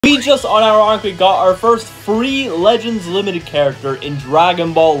We just unironically got our first free Legends Limited character in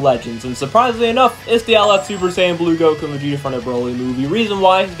Dragon Ball Legends, and surprisingly enough, it's the LF Super Saiyan Blue Goku and Vegeta from the Broly movie. Reason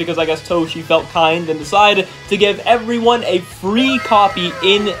why is because I guess Toshi felt kind and decided to give everyone a free copy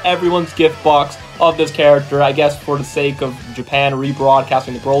in everyone's gift box of this character, I guess for the sake of Japan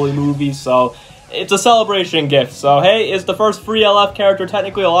rebroadcasting the Broly movie, so it's a celebration gift. So hey, it's the first free LF character.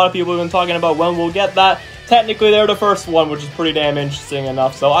 Technically, a lot of people have been talking about when we'll get that. Technically, they're the first one, which is pretty damn interesting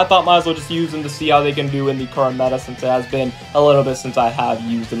enough. So I thought might as well just use them to see how they can do in the current meta, since it has been a little bit since I have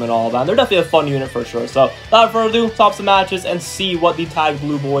used them and all that. And they're definitely a fun unit for sure. So without further ado, top some matches and see what the Tag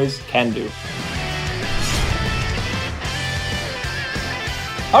Blue Boys can do.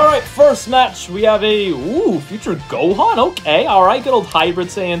 Alright, first match, we have a, future Gohan, okay, alright, good old Hybrid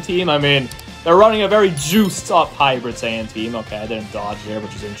Saiyan team. I mean, they're running a very juiced up Hybrid Saiyan team. Okay, I didn't dodge there,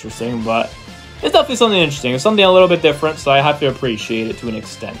 which is interesting, but it's definitely something interesting. It's something a little bit different, so I have to appreciate it to an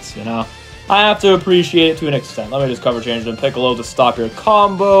extent, you know? I have to appreciate it to an extent. Let me just cover change and Piccolo to stop your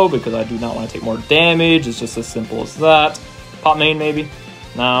combo, because I do not want to take more damage. It's just as simple as that. Pop main, maybe?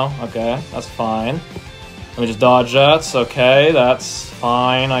 No? Okay, that's fine. Let me just dodge that. Okay, that's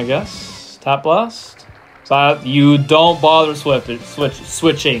fine, I guess. Tap Blast. So you don't bother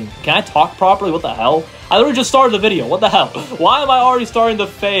switching. Can I talk properly? What the hell? I literally just started the video. What the hell? Why am I already starting to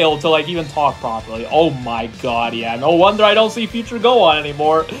fail to, like, even talk properly? Oh my god, yeah. No wonder I don't see Future Gohan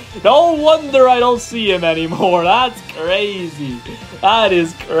anymore. No wonder I don't see him anymore. That's crazy. That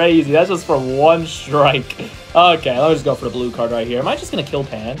is crazy. That's just for one strike. Okay, let me just go for the blue card right here. Am I just gonna kill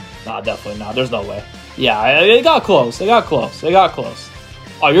Pan? Nah, definitely not. There's no way. Yeah, they got close. They got close. They got close.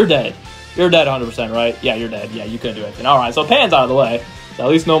 Oh, you're dead. You're dead 100%, right? Yeah, you're dead. Yeah, you couldn't do anything. Alright, so Pan's out of the way. So at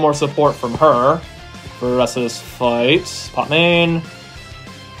least no more support from her for the rest of this fight. Pop main.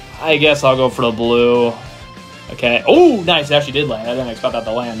 I guess I'll go for the blue. Okay. Oh, nice. It actually did land. I didn't expect that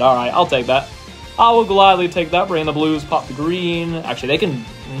to land. Alright, I'll take that. I will gladly take that. Bring in the blues. Pop the green. Actually,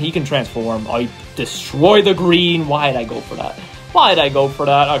 he can transform. Oh, he destroy the green. Why did I go for that? Why did I go for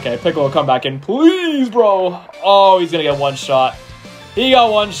that? Okay, Piccolo, come back in. Please, bro. Oh, he's going to get one shot. He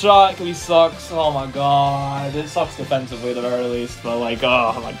got one shot because he sucks. Oh my god. It sucks defensively at the very least. But like,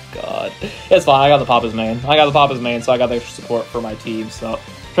 oh my god. It's fine. I got the Papa's main. I got the Papa's main, so I got the extra support for my team. So,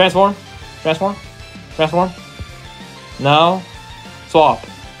 transform. Transform. Transform. No. Swap.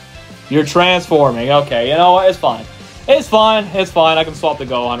 You're transforming. Okay, you know what? It's fine. It's fine. It's fine. I can swap the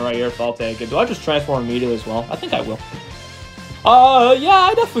Gohan right here, so I'll take it. Do I just transform immediately as well? I think I will. Yeah,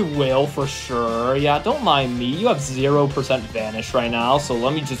 I definitely will, for sure. Yeah, don't mind me. You have 0% vanish right now, so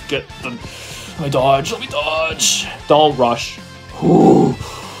let me just get the... Let me dodge. Let me dodge. Don't rush. Ooh.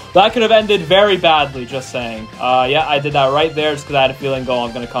 That could have ended very badly, just saying. Yeah, I did that right there just because I had a feeling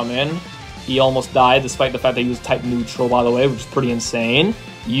Gohan's going to come in. He almost died, despite the fact that he was type neutral, by the way, which is pretty insane.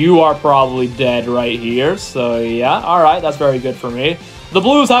 You are probably dead right here, so yeah. Alright, that's very good for me. The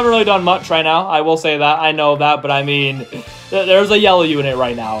blues haven't really done much right now, I will say that. I know that, but I mean, there's a yellow unit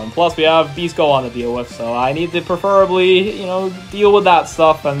right now, and plus we have Beast Gohan to deal with, so I need to preferably, you know, deal with that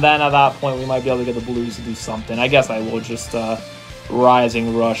stuff, and then at that point we might be able to get the blues to do something. I guess I will just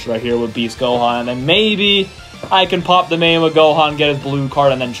Rising Rush right here with Beast Gohan, and then maybe I can pop the main with Gohan, get his blue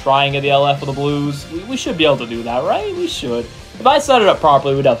card, and then try and get the LF with the blues. We should be able to do that, right? We should. If I set it up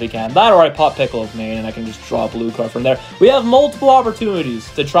properly, we definitely can. That or I pop Piccolo's main and I can just draw a blue card from there. We have multiple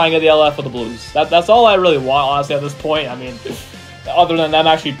opportunities to try and get the LF with the blues. That's all I really want, honestly, at this point. I mean, other than them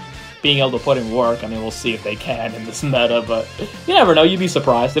actually being able to put in work, I mean, we'll see if they can in this meta, but you never know. You'd be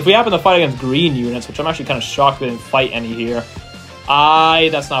surprised. If we happen to fight against green units, which I'm actually kind of shocked they didn't fight any here.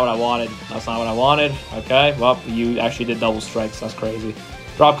 That's not what I wanted. That's not what I wanted. Okay, well, you actually did double strikes. That's crazy.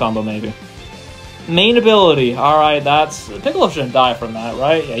 Drop combo, maybe. Main ability. Alright, that's... Piccolo shouldn't die from that,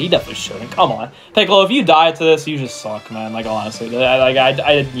 right? Yeah, he definitely shouldn't. Come on. Piccolo, if you die to this, you just suck, man. Like, honestly.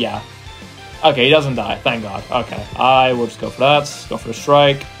 Yeah. Okay, he doesn't die. Thank God. Okay. I will just go for that. Go for the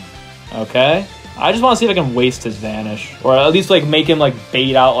strike. Okay. I just want to see if I can waste his vanish. Or at least, like, make him, like,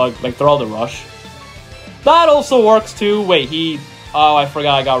 bait out, like throw out the rush. That also works, too. Wait, he... Oh, I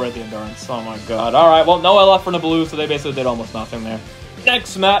forgot I got rid of the endurance. Oh, my God. Alright, well, no LF from the blue, so they basically did almost nothing there.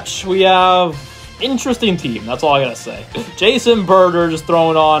 Next match, we have... Interesting team, that's all I gotta say. Jason Birder just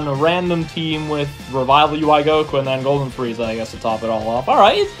throwing on a random team with Revival UI Goku and then Golden Frieza, I guess, to top it all off.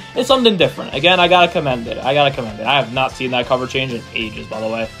 Alright, it's something different. Again, I gotta commend it. I gotta commend it. I have not seen that cover change in ages, by the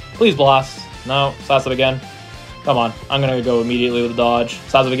way. Please blast. No. Sass it again. Come on. I'm gonna go immediately with a dodge.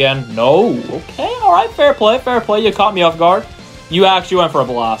 Sass it again. No. Okay, alright. Fair play. Fair play. You caught me off guard. You actually went for a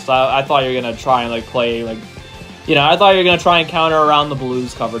blast. I thought you were gonna try and, like, play, like... You know, I thought you were going to try and counter around the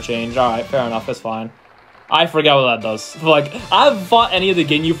blues cover change. Alright, fair enough. It's fine. I forgot what that does. Like, I haven't fought any of the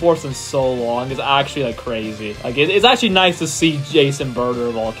Ginyu Force in so long. It's actually, like, crazy. Like, it's actually nice to see Jason Birder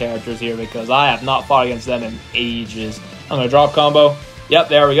of all characters here because I have not fought against them in ages. I'm going to drop combo. Yep,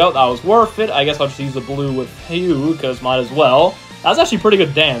 there we go. That was worth it. I guess I'll just use the blue with Hugh because might as well. That's actually pretty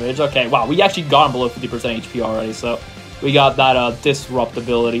good damage. Okay, wow, we actually got him below 50% HP already, so we got that disrupt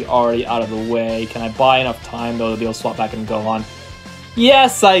ability already out of the way. Can I buy enough time, though, to be able to swap back and Gohan?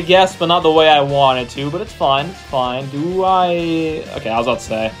 Yes, I guess, but not the way I wanted to, but it's fine, it's fine. Do I... Okay, I was about to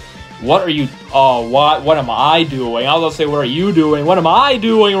say, what are you... Oh, what am I doing? I was about to say, what are you doing? What am I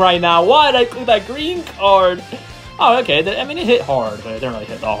doing right now? Why did I click that green card? Oh, okay, I mean, it hit hard, but it didn't really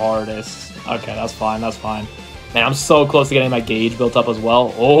hit the hardest. Okay, that's fine, that's fine. Man, I'm so close to getting my gauge built up as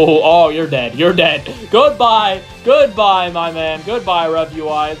well. Oh, you're dead. You're dead. Goodbye. Goodbye, my man. Goodbye, Rev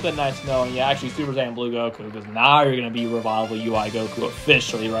UI. It's been nice knowing you. Actually, Super Saiyan Blue Goku, because now you're going to be Revival UI Goku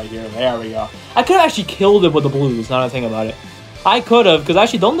officially right here. There we go. I could have actually killed him with the blues, now that I think about it. I could have, because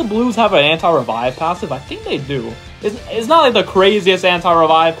actually, don't the blues have an anti-revive passive? I think they do. It's not like the craziest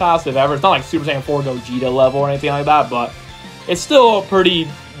anti-revive passive ever. It's not like Super Saiyan 4 Gogeta level or anything like that, but it's still a pretty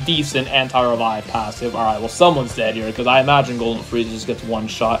decent anti-revive passive. Alright, well, someone's dead here, because I imagine Golden Frieza just gets one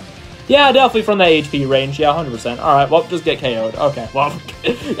shot. Yeah, definitely from the HP range. Yeah, 100%. Alright, well, just get KO'd. Okay, well,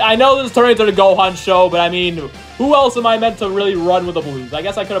 I know this is turning into the Gohan show, but I mean, who else am I meant to really run with the blues? I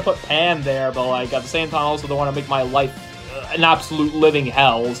guess I could have put Pan there, but, like, at the same time, I also don't want to make my life an absolute living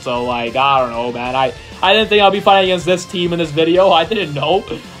hell, so, like, I don't know, man. I didn't think I'd be fighting against this team in this video. I didn't know.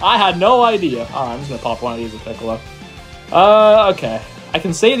 I had no idea. Alright, I'm just gonna pop one of these with Piccolo. Okay. I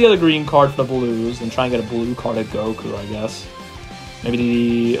can save the other green card for the blues and try and get a blue card at Goku, I guess. Maybe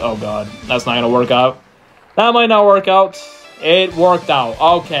the... Oh, God. That's not going to work out. That might not work out. It worked out.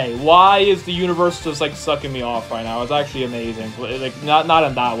 Okay. Why is the universe just, like, sucking me off right now? It's actually amazing. Like, not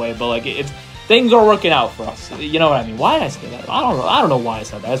in that way, but, like, it's... Things are working out for us. You know what I mean? Why did I say that? I don't know why I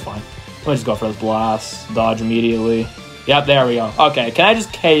said that. It's fine. Let me just go for this blast. Dodge immediately. Yep, there we go. Okay, can I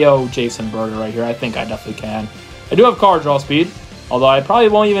just KO Jason Birder right here? I think I definitely can. I do have card draw speed. Although I probably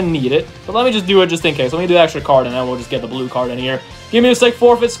won't even need it. But let me just do it just in case. Let me do the extra card and then we'll just get the blue card in here. Give me a sick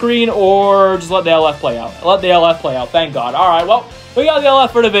forfeit screen or just let the LF play out. Let the LF play out. Thank God. Alright, well, we got the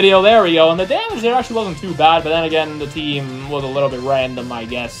LF for the video. There we go. And the damage there actually wasn't too bad. But then again, the team was a little bit random, I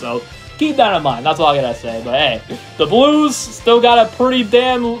guess. So keep that in mind. That's all I gotta say. But hey, the Blues still got a pretty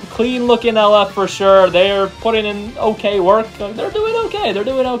damn clean looking LF for sure. They're putting in okay work. They're doing okay. They're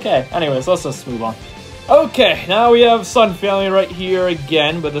doing okay. Anyways, let's just move on. Okay, now we have Sun Family right here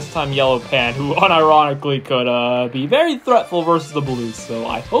again, but this time Yellow Pan, who unironically could be very threatful versus the Blues, so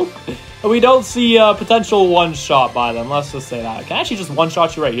I hope we don't see a potential one-shot by them. Let's just say that. Can I actually just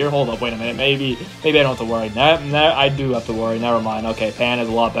one-shot you right here? Hold up, wait a minute. Maybe I don't have to worry. I do have to worry. Never mind. Okay, Pan is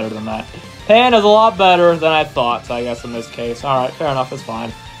a lot better than that. Pan is a lot better than I thought, I guess, in this case. Alright, fair enough, it's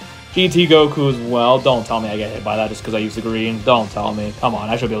fine. GT Goku as well. Don't tell me I get hit by that just because I use the green. Don't tell me. Come on,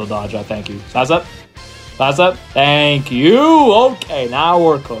 I should be able to dodge that. Thank you. That's it. That's it. Thank you. Okay, now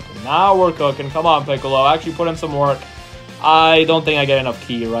we're cooking. Now we're cooking. Come on, Piccolo. Actually put in some work. I don't think I get enough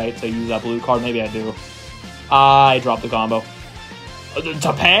ki, right, to use that blue card. Maybe I do. I dropped the combo.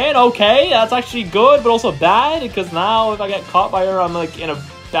 To Pan? Okay, that's actually good, but also bad, because now if I get caught by her, I'm, like, in a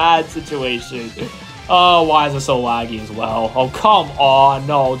bad situation. Oh, why is it so laggy as well? Oh, come on.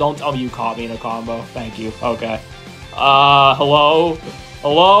 No, don't tell me you caught me in a combo. Thank you. Okay. Hello?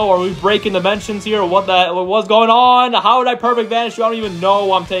 Hello? Are we breaking dimensions here? What's going on? How did I perfect vanish you? I don't even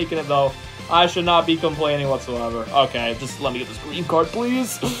know I'm taking it, though. I should not be complaining whatsoever. Okay, just let me get this green card,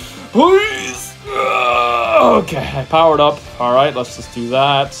 please. Please! Okay, I powered up. Alright, let's just do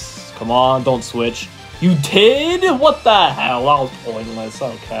that. Come on, don't switch. You did? What the hell? That was pointless.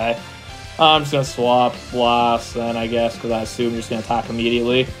 Okay. I'm just gonna swap blast then, I guess, because I assume you're just gonna attack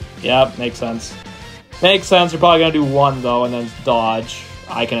immediately. Yep, makes sense. Makes sense. You're probably gonna do one, though, and then dodge.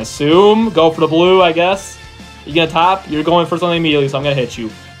 I can assume. Go for the blue, I guess. You're gonna tap. You're going for something immediately, so I'm gonna hit you.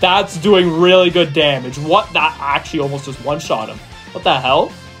 That's doing really good damage. What? That actually almost just one-shot him. What the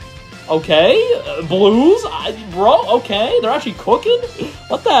hell? Okay. Blues? Bro, okay. They're actually cooking?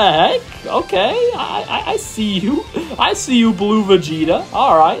 What the heck? Okay. I see you. I see you, Blue Vegeta.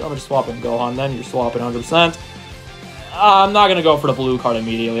 Alright. Let me just swap in Gohan then. You're swapping 100%. I'm not going to go for the blue card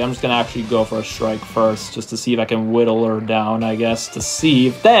immediately. I'm just going to actually go for a strike first, just to see if I can whittle her down, I guess, to see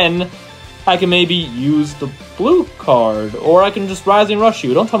if then I can maybe use the blue card, or I can just Rising Rush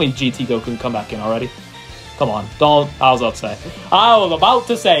you. Don't tell me GT Goku can come back in already. Come on, don't. I was about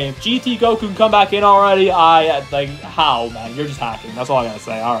to say, if GT Goku can come back in already, like, how, man? You're just hacking. That's all I got to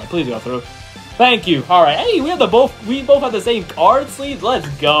say. All right, please go through. Thank you. All right. Hey, we both have the same card sleeves. Let's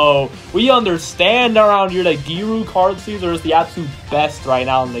go. We understand around here that Giru card sleeves are just the absolute best right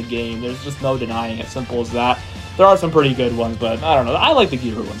now in the game. There's just no denying it. Simple as that. There are some pretty good ones, but I don't know. I like the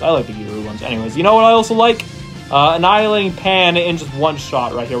Giru ones. Anyways, you know what I also like? Annihilating Pan in just one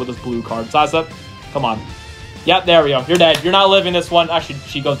shot right here with this blue card. Sasa, come on. Yep, there we go. You're dead. You're not living this one. Actually,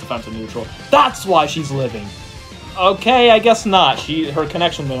 she goes defensive neutral. That's why she's living. Okay, I guess not. Her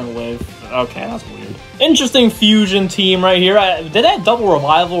connection didn't live. Okay, that's weird. Interesting fusion team right here. Did they have double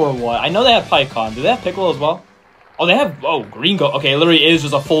revival or what? I know they have Pycon. Do they have Piccolo as well? Oh, they have... Oh, Green Go... Okay, it literally is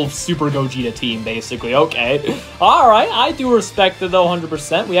just a full Super Gogeta team, basically. Okay. Alright, I do respect it, though,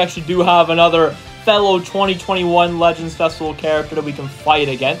 100%. We actually do have another fellow 2021 Legends Festival character that we can fight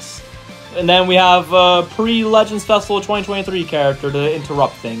against. And then we have a pre-Legends Festival 2023 character to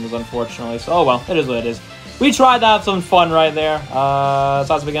interrupt things, unfortunately. So, oh well, it is what it is. We tried to have some fun right there.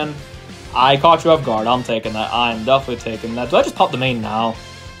 Sasa again. I caught you off guard. I'm taking that. I'm definitely taking that. Do I just pop the main now?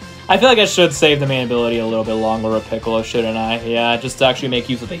 I feel like I should save the main ability a little bit longer with Piccolo, shouldn't I? Yeah, just to actually make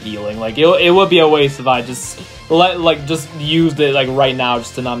use of the healing. Like, it would be a waste if I just used it like right now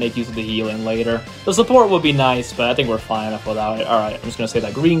just to not make use of the healing later. The support would be nice, but I think we're fine enough without it. Alright, I'm just gonna save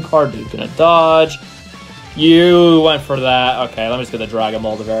that green card. Dude's gonna dodge. You went for that. Okay, let me just get the Dragon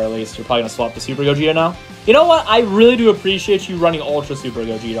Ball at the very least. You're probably gonna swap the Super Gogeta now. You know what? I really do appreciate you running Ultra Super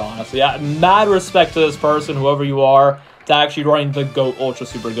Gogeta, honestly. Yeah, mad respect to this person, whoever you are, to actually running the GOAT Ultra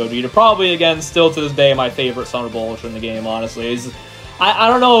Super Gogeta. Probably, again, still to this day, my favorite Summonable Ultra in the game, honestly. I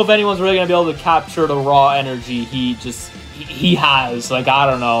don't know if anyone's really going to be able to capture the raw energy he has. Like, I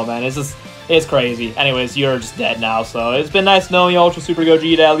don't know, man. It's crazy. Anyways, you're just dead now, so it's been nice knowing you, Ultra Super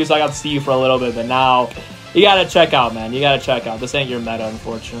Gogeta. At least I got to see you for a little bit, but now... You gotta check out, man. You gotta check out. This ain't your meta,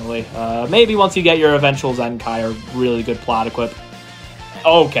 unfortunately. Maybe once you get your eventual Zenkai or really good plat equip.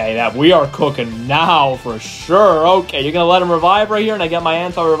 Okay, we are cooking now for sure. Okay, you're gonna let him revive right here and I get my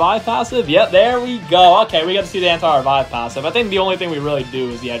anti-revive passive? Yep, there we go. Okay, we got to see the anti-revive passive. I think the only thing we really do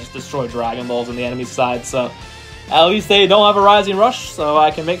is, yeah, just destroy Dragon Balls on the enemy side, so... At least they don't have a Rising Rush, so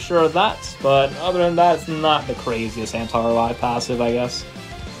I can make sure of that. But other than that, it's not the craziest anti-revive passive, I guess.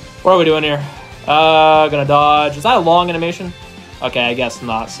 What are we doing here? Gonna dodge. Is that a long animation? Okay, I guess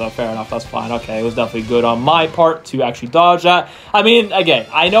not, so fair enough, that's fine. Okay, it was definitely good on my part to actually dodge that. I mean, again,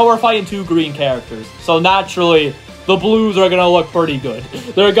 I know we're fighting two green characters, so naturally, the blues are gonna look pretty good.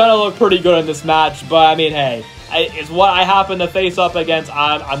 They're gonna look pretty good in this match, but I mean, hey, it's what I happen to face up against.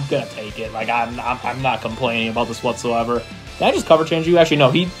 I'm gonna take it. Like, I'm not complaining about this whatsoever. Can I just cover change you? Actually,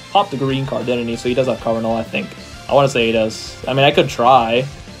 no, he popped the green card, didn't he? So he does have cover null, I think. I want to say he does. I mean, I could try.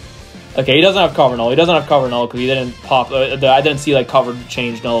 Okay, he doesn't have cover null. He doesn't have cover null because he didn't pop. I didn't see like cover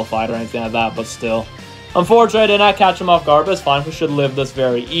change nullified or anything like that. But still, unfortunately, I did not catch him off guard. But it's fine. We should live this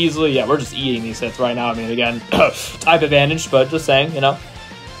very easily. Yeah, we're just eating these hits right now. I mean, again, type advantage. But just saying, you know,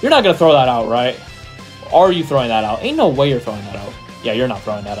 you're not gonna throw that out, right? Are you throwing that out? Ain't no way you're throwing that out. Yeah, you're not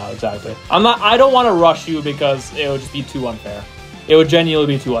throwing that out exactly. I don't want to rush you because it would just be too unfair. It would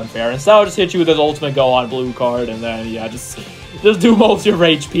genuinely be too unfair. Instead, I'll just hit you with his ultimate Gohan blue card, and then yeah, just do most of your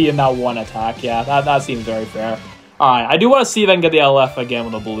HP in that one attack. Yeah, that seems very fair. Alright, I do want to see if I can get the LF again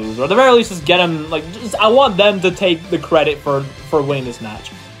with the blues, or at the very least just get him, like, I want them to take the credit for winning this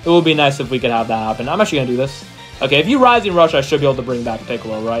match. It would be nice if we could have that happen. I'm actually going to do this. Okay, if you Rising Rush, I should be able to bring back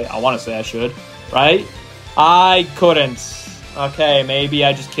Piccolo, right? I want to say I should, right? I couldn't. Okay, maybe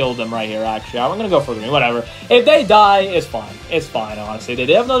I just killed them right here, actually. I'm going to go for green, whatever. If they die, it's fine. It's fine, honestly. They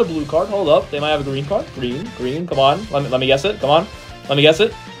did have another blue card. Hold up. They might have a green card. Green, come on. Let me guess it. Come on. Let me guess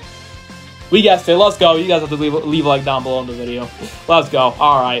it. We guessed it. Let's go. You guys have to leave a like down below in the video. Let's go.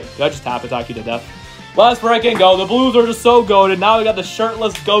 Alright. Did I just tap attack you to death? Let's freaking go. The blues are just so goated. Now we got the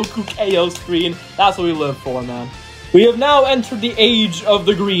shirtless Goku KO screen. That's what we live for, man. We have now entered the age of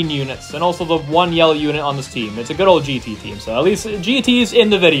the green units, and also the one yellow unit on this team. It's a good old GT team, so at least GT's in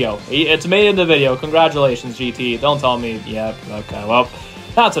the video. It's made in the video. Congratulations, GT. Don't tell me. Yeah, okay, well,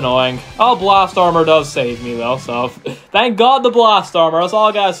 that's annoying. Oh, Blast Armor does save me, though, so thank God the Blast Armor. That's all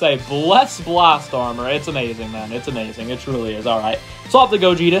I gotta say. Bless Blast Armor. It's amazing, man. It's amazing. It truly is. All right. Swap the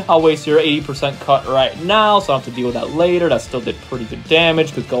Gogeta. I'll waste your 80% cut right now, so I'll have to deal with that later. That still did pretty good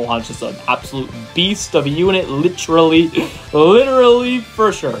damage, because Gohan's just an absolute beast of a unit. Literally,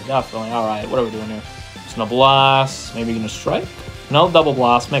 for sure. Definitely. All right, what are we doing here? Just gonna blast. Maybe gonna strike? No, double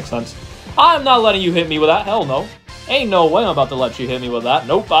blast. Makes sense. I'm not letting you hit me with that. Hell no. Ain't no way I'm about to let you hit me with that.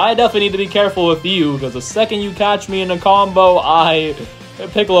 Nope, I definitely need to be careful with you, because the second you catch me in a combo,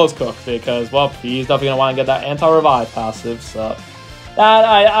 Piccolo's cooked, because, well, he's definitely going to want to get that anti-revive passive, so...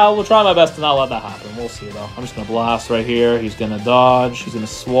 I will try my best to not let that happen. We'll see, though. I'm just going to blast right here. He's going to dodge. He's going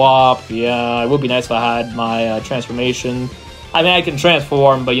to swap. Yeah, it would be nice if I had my transformation. I mean, I can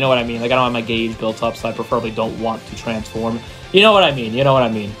transform, but you know what I mean. Like, I don't have my gauge built up, so I preferably don't want to transform. You know what I mean. You know what I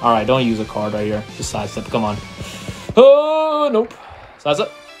mean. All right, don't use a card right here. Just sidestep. Come on. Oh, nope.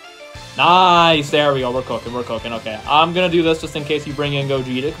 Sidestep. Nice. There we go. We're cooking. We're cooking. Okay. I'm going to do this just in case you bring in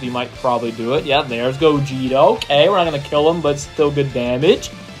Gogeta, because you might probably do it. Yeah, there's Gogeta. Okay, we're not going to kill him, but still good damage.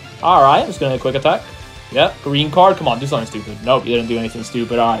 All right. I'm just going to quick attack. Yep. Green card. Come on. Do something stupid. Nope. You didn't do anything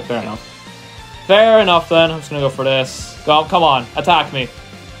stupid. All right. Fair enough. Fair enough, then. I'm just going to go for this. Come on. Attack me.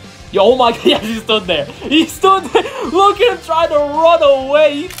 Yo, oh my god, yeah, he stood there. He stood there. Look at him trying to run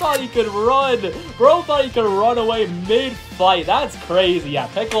away. He thought he could run. Bro thought he could run away mid-fight. That's crazy. Yeah,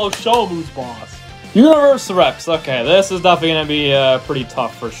 Piccolo, show him who's boss. Universe Rex. Okay, this is definitely going to be pretty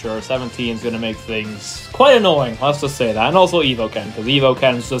tough for sure. 17 is going to make things quite annoying. Let's just say that. And also Evo Ken, because Evo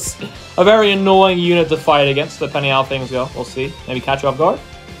Ken is just a very annoying unit to fight against, depending on how things go. We'll see. Maybe catch you off guard?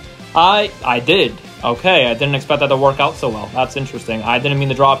 I did. Okay, I didn't expect that to work out so well. That's interesting. I didn't mean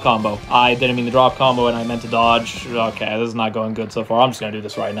the drop combo. I didn't mean the drop combo, and I meant to dodge. Okay, this is not going good so far. I'm just going to do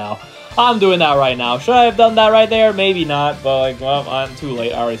this right now. I'm doing that right now. Should I have done that right there? Maybe not, but, like, well, I'm too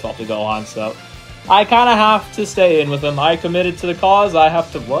late. I already thought to go on, so I kind of have to stay in with him. I committed to the cause. I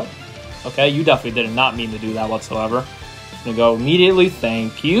have to... What? Okay, you definitely did not mean to do that whatsoever. I'm gonna go immediately.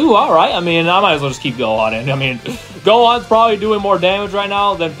 Thank you. All right. I mean, I might as well just keep Gohan in. I mean, Gohan's probably doing more damage right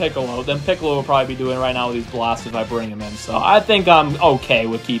now than Piccolo. Piccolo will probably be doing right now with these blasts if I bring him in. So I think I'm okay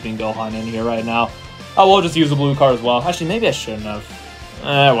with keeping Gohan in here right now. I will just use the blue card as well. Actually, maybe I shouldn't have.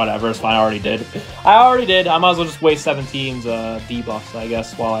 Whatever. It's fine. I already did. I might as well just waste 17's debuffs, I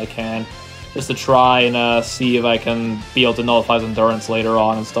guess, while I can. Just to try and see if I can be able to nullify his endurance later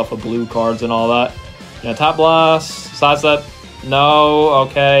on and stuff with blue cards and all that. Yeah, Tap Blast, Sidestep, no,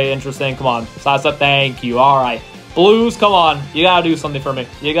 okay, interesting, come on, Sidestep, thank you, alright. Blues, come on, you gotta do something for me,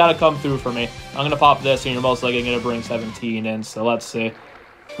 you gotta come through for me. I'm gonna pop this and you're most likely gonna bring 17 in, so let's see.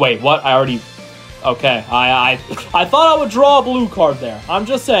 Wait, what, I already, okay, I thought I would draw a blue card there. I'm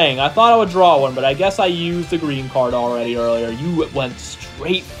just saying, I thought I would draw one, but I guess I used the green card already earlier. You went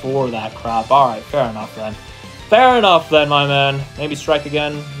straight for that crap, alright, fair enough then. Fair enough then, my man. Maybe strike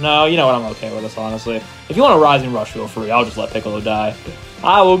again? No, you know what? I'm okay with this, honestly. If you want a Rising Rush, feel free. I'll just let Piccolo die.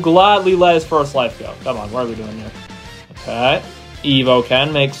 I will gladly let his first life go. Come on, what are we doing here? Okay. Evo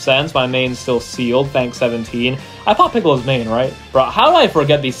Ken makes sense. My main's still sealed. Thanks, 17. I popped Piccolo's main, right? Bro, how do I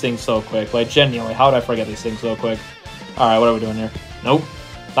forget these things so quick? Like, genuinely, how did I forget these things so quick? Alright, what are we doing here? Nope.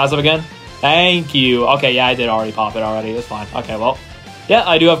 Pass up again? Thank you. Okay, yeah, I did already pop it already. It's fine. Okay, well... Yeah,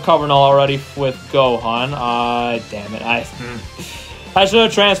 I do have cover null already with Gohan. Damn it. I should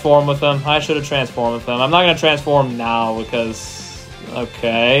have transformed with him. I'm not going to transform now because...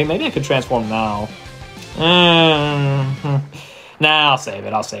 Okay, maybe I could transform now. Nah, I'll save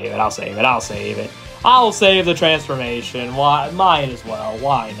it. I'll save the transformation. Why? Might as well.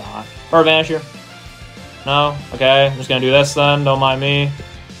 Why not? Or vanish here? No? Okay, I'm just going to do this then. Don't mind me.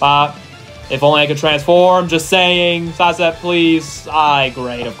 Bop. If only I could transform, just saying. Sidestep, please.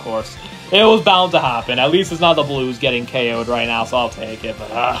 Great, of course. It was bound to happen. At least it's not the Blues getting KO'd right now, so I'll take it.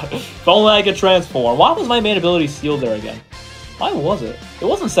 But if only I could transform. Why was my main ability sealed there again? Why was it? It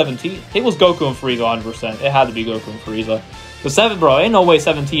wasn't 17. It was Goku and Frieza 100%. It had to be Goku and Frieza. The 7, bro, ain't no way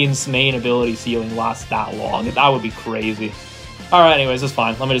 17's main ability sealing lasts that long. That would be crazy. Alright, anyways, it's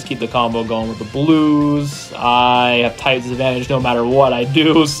fine. Let me just keep the combo going with the Blues. I have tight disadvantage no matter what I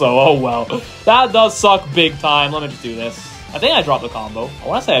do, so oh well. That does suck big time. Let me just do this. I think I dropped the combo. I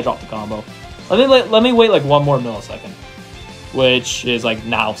want to say I dropped the combo. Let me wait like one more millisecond. Which is like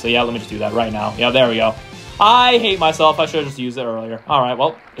now. So yeah, let me just do that right now. Yeah, there we go. I hate myself. I should have just used it earlier. Alright,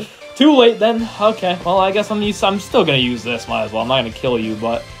 well, too late then. Okay, well, I guess I'm still going to use this. Might as well. I'm not going to kill you,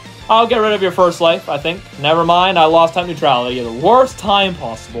 but... I'll get rid of your first life, I think. Never mind, I lost type neutrality at the worst time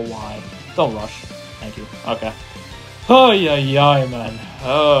possible. Why? Don't rush. Thank you. Okay. Oh, yeah, man.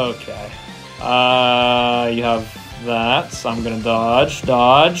 Okay. You have that. So I'm gonna dodge.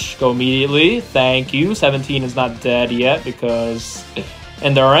 Dodge. Go immediately. Thank you. 17 is not dead yet because...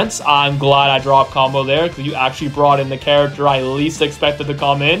 Endurance. I'm glad I dropped combo there because you actually brought in the character I least expected to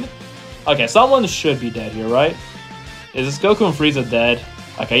come in. Okay, someone should be dead here, right? Is this Goku and Frieza dead?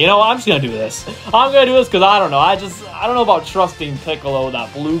 Okay, you know what? I'm just gonna do this. I'm gonna do this because I don't know. I don't know about trusting Piccolo with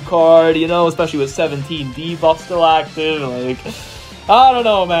that blue card, you know, especially with 17 debuff still active. Like, I don't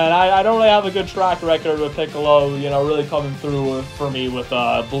know, man. I don't really have a good track record with Piccolo, you know, really coming through for me with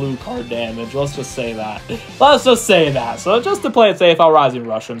blue card damage. Let's just say that. Let's just say that. So just to play it safe, I'll Rising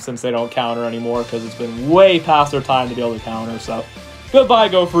Rush him since they don't counter anymore because it's been way past their time to be able to counter. So Goodbye,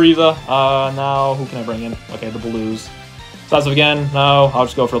 Go Frieza. Now, who can I bring in? Okay, the blues. So as of again, no, I'll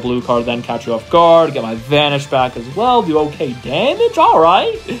just go for a blue card, then catch you off guard, get my Vanish back as well, do okay damage,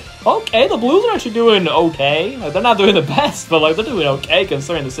 alright. Okay, the blues are actually doing okay. Like, they're not doing the best, but like they're doing okay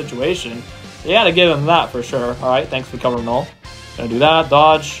considering the situation. You gotta give them that for sure. Alright, thanks for covering null. Gonna do that,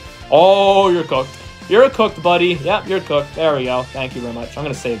 dodge. Oh, you're cooked. You're cooked, buddy. Yep, you're cooked. There we go. Thank you very much. I'm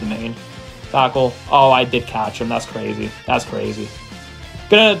gonna save the main. Tackle. Oh, I did catch him. That's crazy. That's crazy.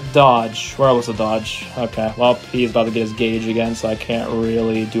 Gonna dodge. Where was the dodge? Okay, well, he's about to get his gauge again, so I can't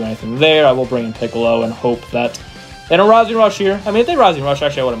really do anything there. I will bring in Piccolo and hope that they don't Rising Rush here. I mean, if they Rising Rush,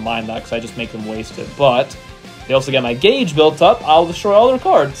 actually, I wouldn't mind that, because I just make them waste it. But they also get my gauge built up. I'll destroy all their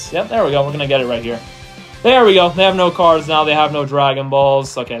cards. Yep, there we go. We're gonna get it right here. There we go. They have no cards now. They have no Dragon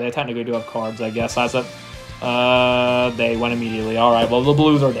Balls. Okay, they technically do have cards, I guess. That's it. They went immediately. Alright, well, the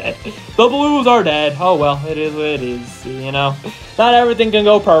blues are dead. The blues are dead. Oh, well, it is what it is, you know. Not everything can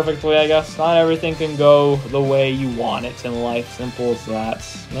go perfectly, I guess. Not everything can go the way you want it in life. Simple as that.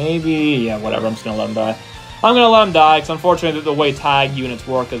 Maybe, yeah, whatever. I'm just gonna let him die. I'm gonna let him die, because unfortunately, the way tag units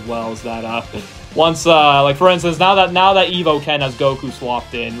work as well is that, once, like, for instance, now that Evo Ken has Goku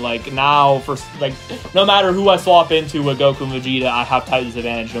swapped in, like, now, for, like, no matter who I swap into with Goku and Vegeta, I have type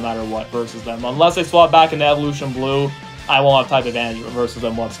disadvantage no matter what versus them. Unless I swap back into Evolution Blue, I won't have type advantage versus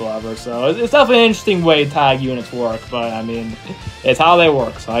them whatsoever. So, it's definitely an interesting way tag units work, but, I mean, it's how they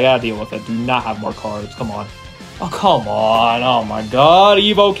work, so I gotta deal with it. Do not have more cards. Come on. Oh, come on. Oh, my God.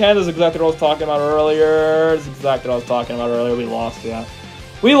 Evo Ken is exactly what I was talking about earlier. It's exactly what I was talking about earlier. We lost, yeah.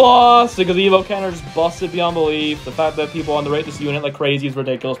 We lost because Evo Ken just busted beyond belief. The fact that people underrate this unit like crazy is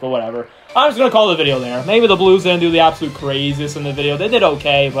ridiculous, but whatever. I'm just going to call the video there. Maybe the Blues didn't do the absolute craziest in the video. They did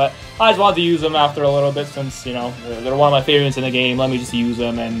okay, but I just wanted to use them after a little bit since, you know, they're one of my favorites in the game. Let me just use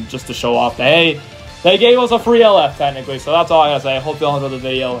them and just to show off that, hey, they gave us a free LF technically. So that's all I got to say. I hope you all enjoyed the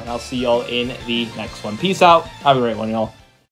video, and I'll see y'all in the next one. Peace out. Have a great one, y'all.